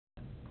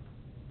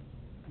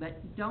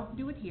But don't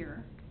do it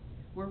here,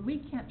 where we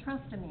can't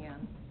trust a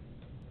man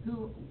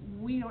who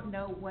we don't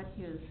know what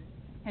his,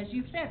 as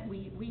you've said,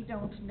 we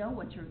don't know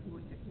what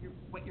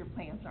your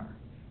plans are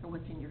or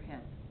what's in your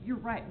head. You're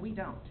right, we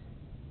don't.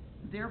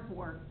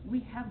 Therefore,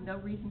 we have no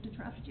reason to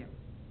trust you.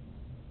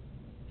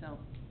 So,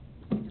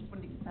 I just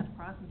wanted to get that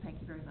across, and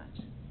thank you very much.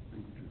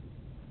 Thank you, Judy.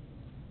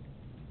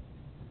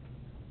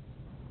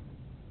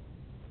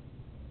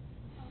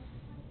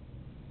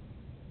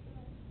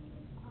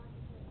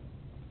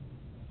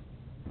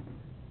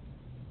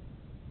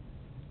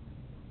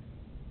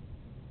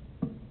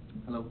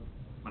 Hello,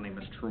 my name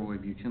is Troy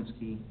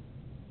Buczynski.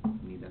 You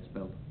need that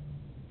spelled?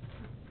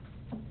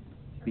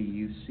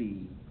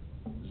 Buczynski.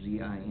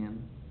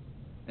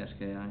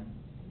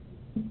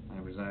 I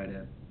reside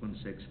at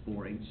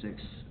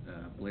 16486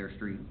 Blair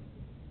Street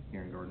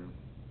here in Gardner.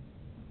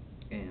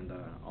 And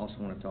also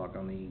want to talk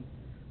on the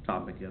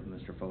topic of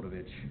Mr.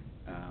 Fodovich.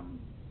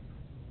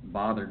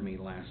 Bothered me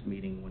last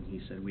meeting when he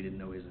said we didn't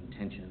know his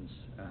intentions.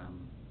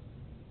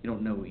 You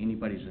don't know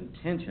anybody's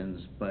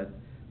intentions, but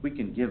we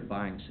can give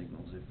buying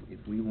signals.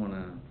 If we want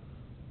to,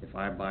 if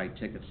I buy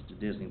tickets to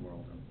Disney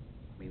World,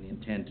 I mean, the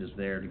intent is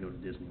there to go to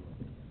Disney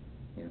World.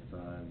 If,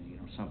 you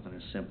know, something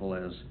as simple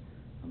as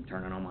I'm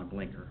turning on my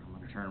blinker, I'm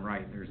going to turn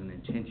right, there's an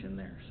intention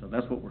there. So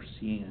that's what we're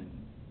seeing,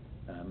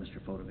 Mr.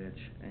 Fodovich,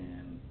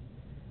 and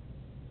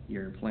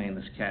you're playing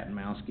this cat and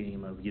mouse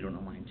game of you don't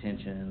know my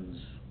intentions.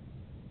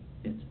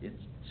 It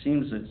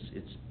seems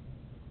it's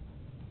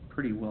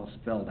pretty well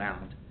spelled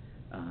out.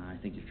 I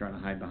think you're trying to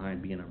hide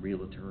behind being a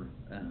realtor.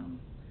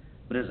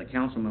 But as a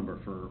council member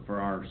for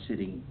our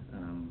city,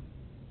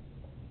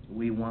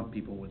 we want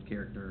people with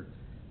character,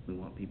 we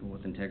want people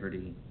with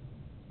integrity,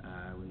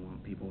 we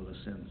want people with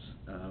a sense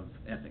of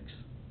ethics,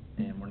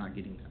 and we're not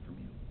getting that from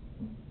you.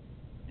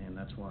 And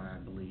that's why I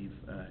believe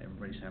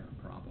everybody's having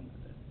a problem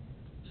with it.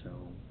 So,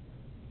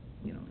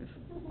 you know, if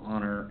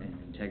honor and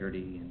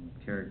integrity and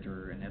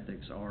character and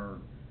ethics are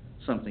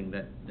something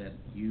that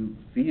you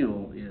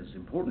feel is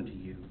important to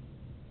you,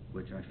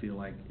 which I feel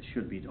like it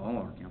should be to all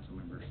our council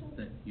members,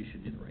 that you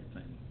should do the right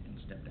thing and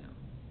step down.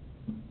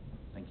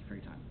 Thank you for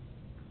your time.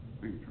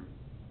 Thank you, Troy.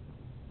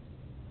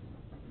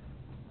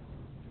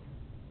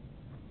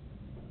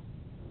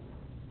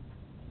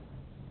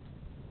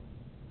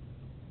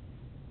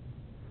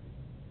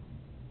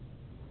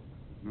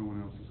 If no one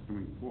else is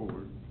coming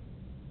forward,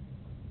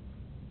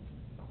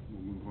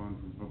 we'll move on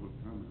from public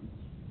comments.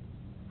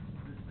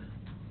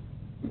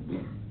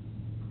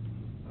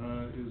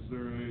 Is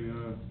there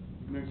a,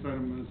 next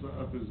item is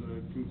up is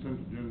a consent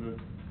agenda.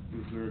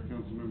 Is there a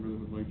council member that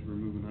would like to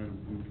remove an item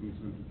from the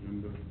consent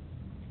agenda?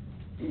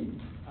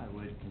 I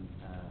would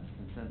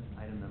consent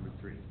item number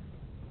 3.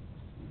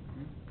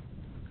 Okay.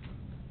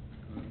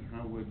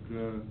 How would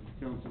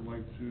council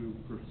like to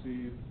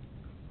proceed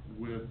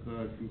with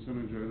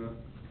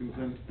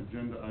consent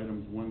agenda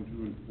items 1, 2,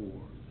 and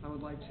 4? I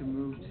would like to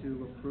move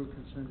to approve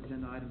consent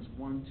agenda items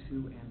 1, 2,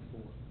 and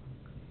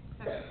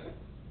 4.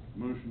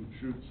 Motion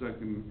Shute,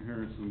 second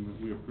Harrison, that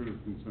we approve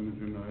consent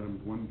agenda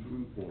items 1, 2,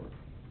 and 4.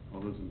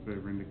 All those in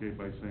favor indicate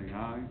by saying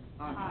aye.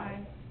 Aye.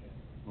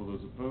 All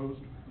those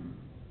opposed?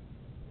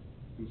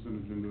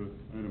 Consent agenda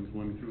items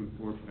 1, 2, and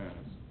 4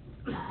 pass.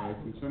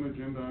 Consent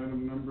agenda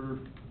item number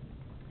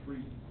 3.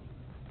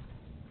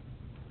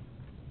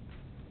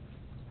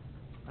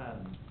 I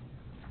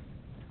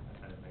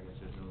guess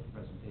there's no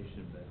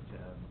presentation, but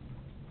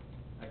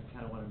I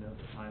kind of want to know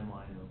the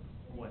timeline of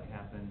what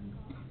happened.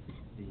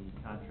 The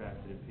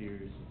contract, it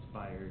appears,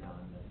 expired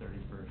on the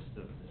 31st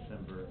of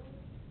December.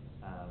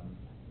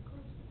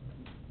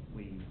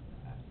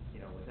 You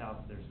know,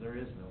 without, there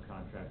is no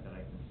contract that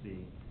I can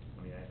see.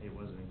 I mean, it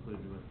wasn't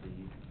included with the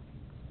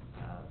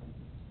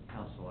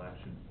council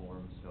action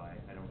form, so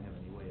I don't have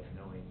any way of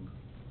knowing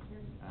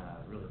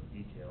really the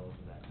details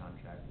of that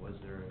contract. Was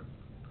there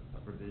a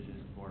provision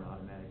for an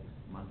automatic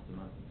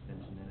month-to-month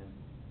extension in it?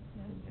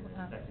 Yes. And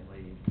then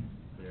secondly,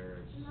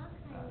 there's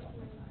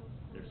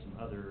some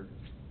other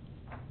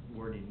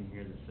wording in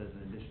here that says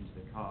in addition to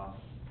the cost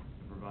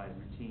to provide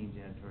routine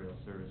janitorial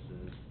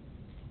services,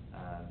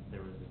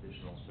 there was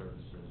additional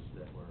services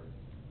that were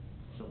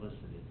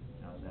solicited.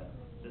 Now, is that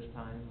this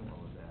time or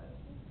was that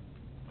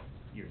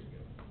years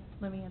ago?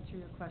 Let me answer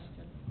your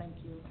question. Thank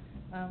you.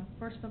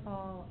 First of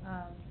all,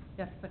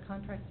 yes, the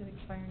contract did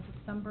expire in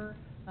December.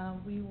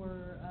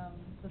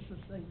 This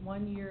is a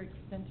 1-year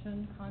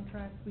extension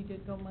contract. We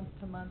did go month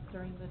to month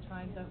during the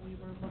time that we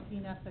were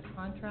looking at the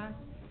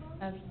contract,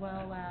 as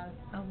well as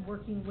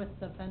working with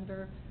the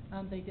vendor.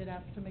 They did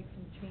ask to make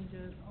some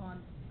changes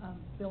on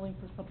billing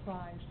for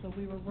supplies. So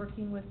we were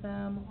working with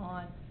them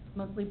on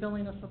monthly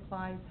billing of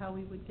supplies, how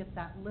we would get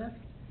that lift,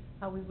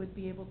 how we would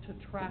be able to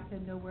track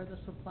and know where the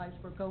supplies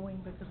were going,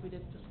 because we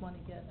didn't just want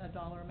to get a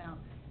dollar amount.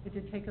 It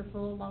did take us a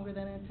little longer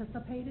than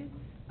anticipated.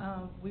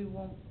 We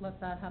won't let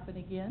that happen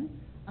again.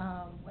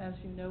 As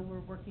you know,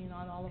 we're working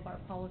on all of our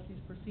policies,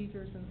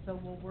 procedures, and so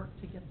we'll work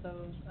to get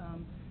those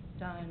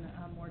done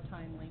more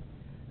timely.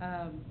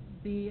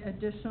 The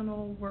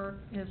additional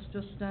work is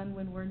just done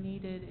when we're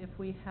needed. If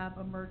we have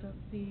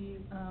emergency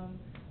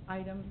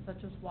items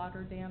such as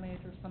water damage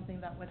or something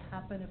that would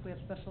happen if we have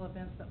special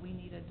events that we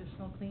need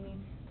additional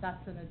cleaning,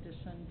 that's in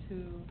addition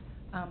to,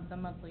 the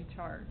monthly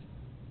charge.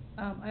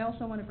 I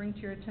also want to bring to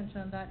your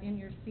attention that in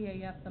your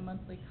CAF, the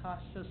monthly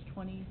cost shows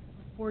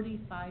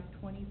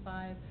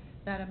 $45.25.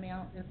 That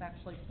amount is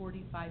actually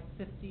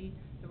 $45.50.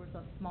 There was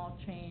a small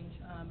change,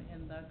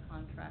 in the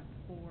contract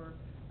for,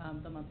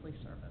 the monthly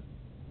service.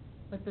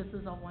 But this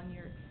is a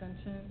one-year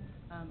extension,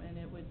 and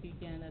it would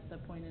begin at the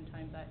point in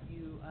time that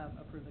you,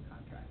 approve the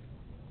contract.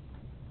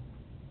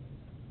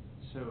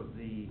 So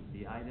the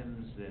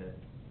items that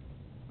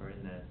are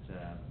in that,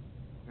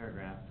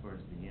 paragraph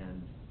towards the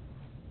end,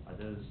 are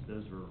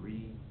those were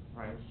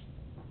repriced?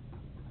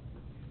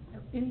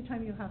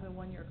 Anytime you have a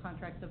one-year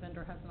contract, the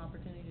vendor has an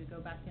opportunity to go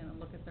back in and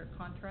look at their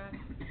contract.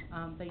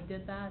 They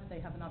did that. They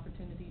have an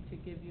opportunity to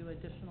give you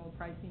additional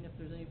pricing if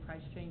there's any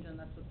price change, and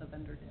that's what the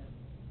vendor did.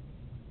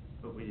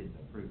 But we didn't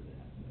approve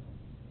that, no.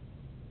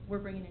 We're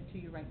bringing it to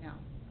you right now.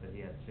 But he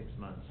had 6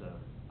 months of,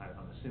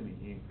 I'm assuming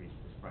he increased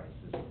his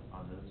prices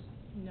on those?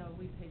 No,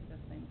 we paid the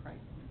same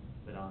price.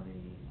 But on the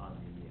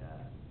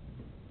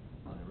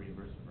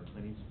reimbursement for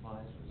cleaning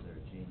supplies, was there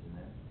a change in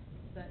that?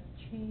 That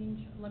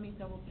change, let me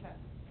double check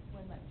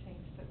when that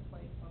change took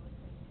place on the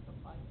cleaning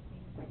supplies team.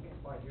 I can't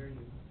quite hear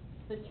you.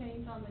 The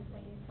change on the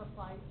cleaning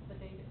supplies, the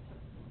date it took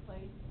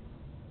place.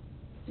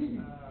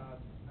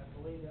 I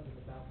believe that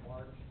was about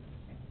March.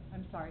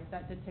 I'm sorry,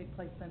 that did take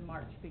place in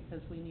March because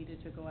we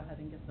needed to go ahead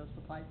and get those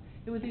supplies.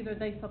 It was either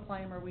they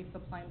supply them or we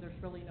supply them.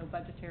 There's really no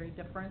budgetary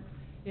difference.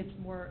 It's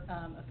more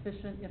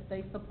efficient if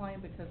they supply them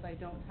because I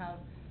don't have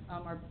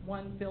our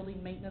one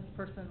building maintenance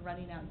person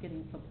running out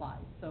getting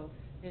supplies. So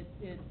it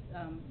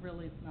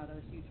really is not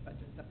a huge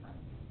budget difference.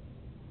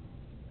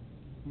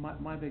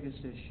 My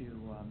biggest issue,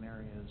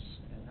 Mary, is,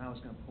 and I was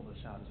going to pull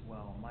this out as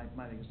well,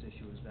 my biggest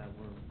issue is that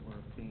we're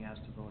being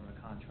asked to vote on a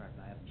contract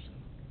I haven't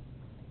seen.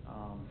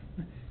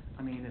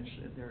 I mean,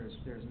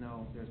 there's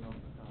no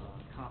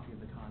copy of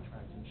the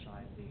contract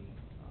inside the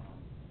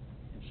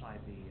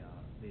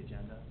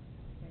agenda,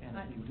 and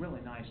it'd be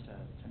really nice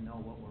to know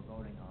what we're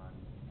voting on.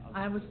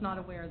 I was not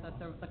aware that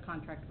the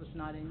contract was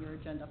not in your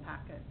agenda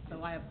packet,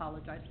 so I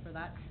apologize for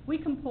that. We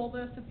can pull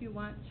this if you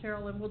want,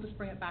 Cheryl, and we'll just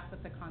bring it back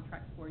with the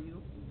contract for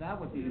you. That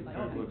would be Like,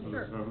 Table it for the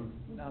sure. 7th.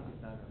 That would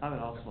be better. I would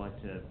also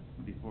like to,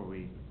 before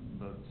we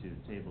vote to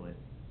table it,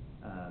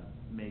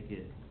 make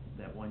it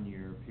that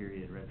 1-year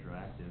period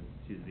retroactive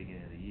to the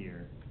beginning of the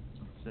year,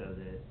 so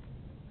that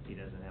he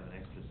doesn't have an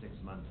extra 6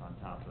 months on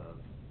top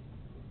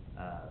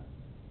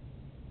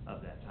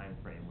of that time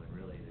frame when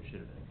really there should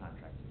have been a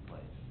contract in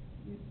place.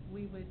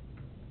 We would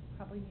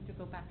probably need to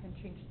go back and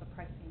change the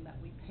pricing that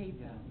we paid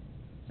them.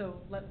 Yeah. So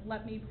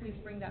let me please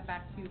bring that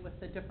back to you with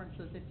the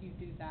differences if you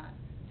do that.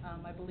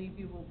 I believe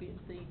you will be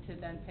need to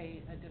then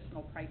pay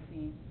additional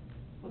pricing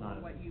for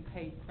what you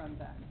paid from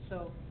them.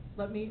 So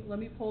let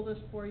me pull this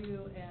for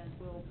you and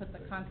we'll put the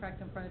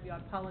contract in front of you. I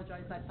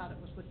apologize, I thought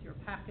it was with your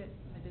packet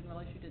and I didn't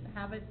realize you didn't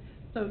have it.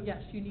 So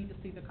yes, you need to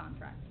see the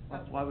contract.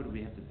 Why would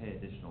we have to pay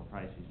additional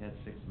price? He's had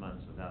 6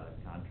 months without a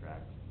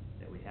contract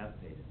that we have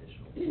paid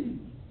additional,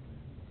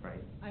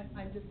 right?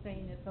 I'm just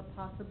saying it's a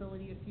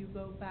possibility if you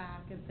go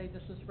back and say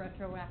this is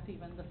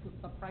retroactive and this is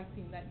the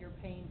pricing that you're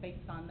paying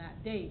based on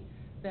that date,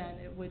 then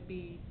it would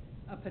be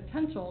a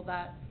potential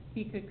that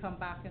he could come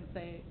back and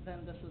say,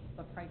 then this is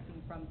the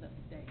pricing from this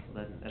date.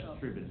 Well, that's So-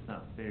 true, but it's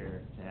not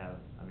fair to have,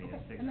 I mean, a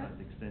Okay, 6-month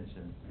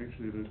extension.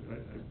 Actually,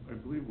 I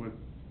believe what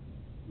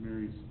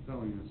Mary's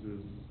telling us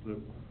is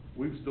that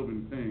we've still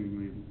been paying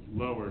the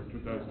lower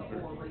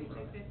 2013 price.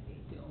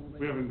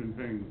 We haven't been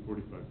paying the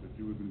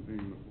 $45.50, we've been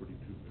paying the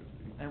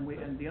 $42.50.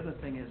 And the other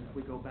thing is, if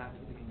we go back to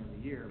the beginning of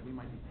the year, we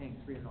might be paying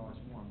 $300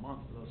 more a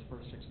month for those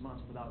first 6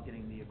 months without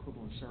getting the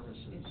equivalent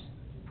services.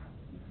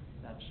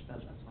 That's the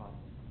problem.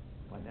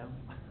 Why now?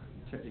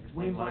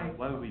 Explain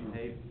why would we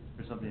pay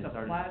for something that's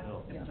already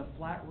built? It's a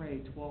flat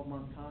rate,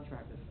 12-month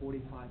contract at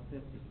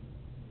 $45.50,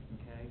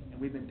 okay? And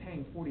we've been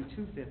paying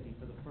 $42.50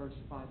 for the first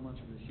 5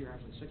 months of this year,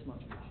 actually 6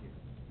 months of this year.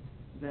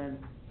 Then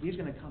he's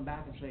gonna come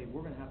back and say,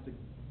 we're gonna have to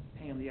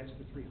pay him the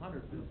extra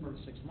 $300 for the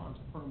first 6 months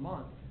per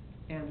month,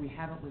 and we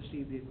haven't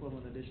received the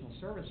equivalent additional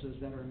services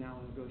that are now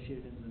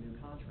negotiated into the new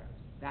contract.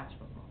 That's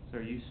the problem. So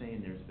are you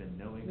saying there's been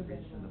no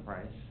increase in the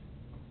price?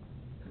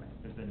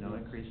 There's been no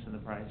increase in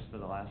the price for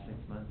the last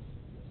 6 months?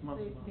 Month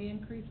to month. The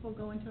increase will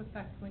go into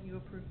effect when you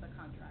approve the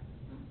contract.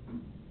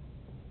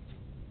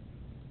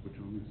 Which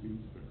only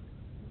seems fair.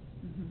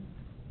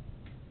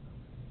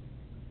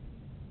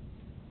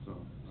 So,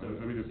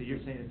 I mean, So you're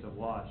saying it's a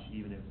wash,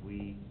 even if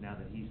we, now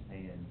that he's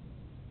paying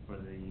for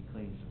the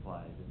cleaning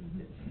supplies,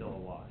 it's still a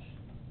wash?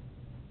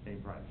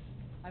 Same price?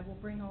 I will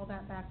bring all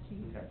that back to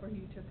you Okay. for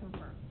you to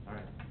confirm. All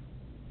right. I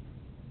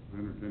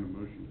entertain a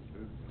motion to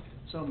table.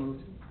 So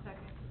moved.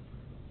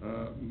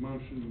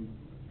 Motion,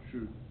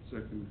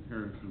 second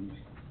Harrison,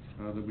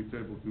 that we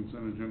table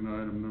consent agenda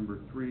item number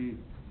 3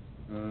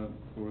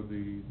 for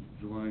the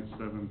July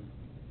 7th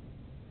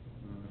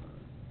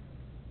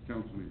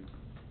council meeting.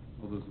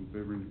 All those in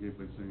favor indicate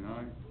by saying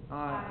aye.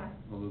 Aye.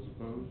 All those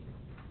opposed?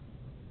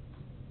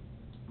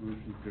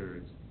 Motion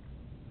carries.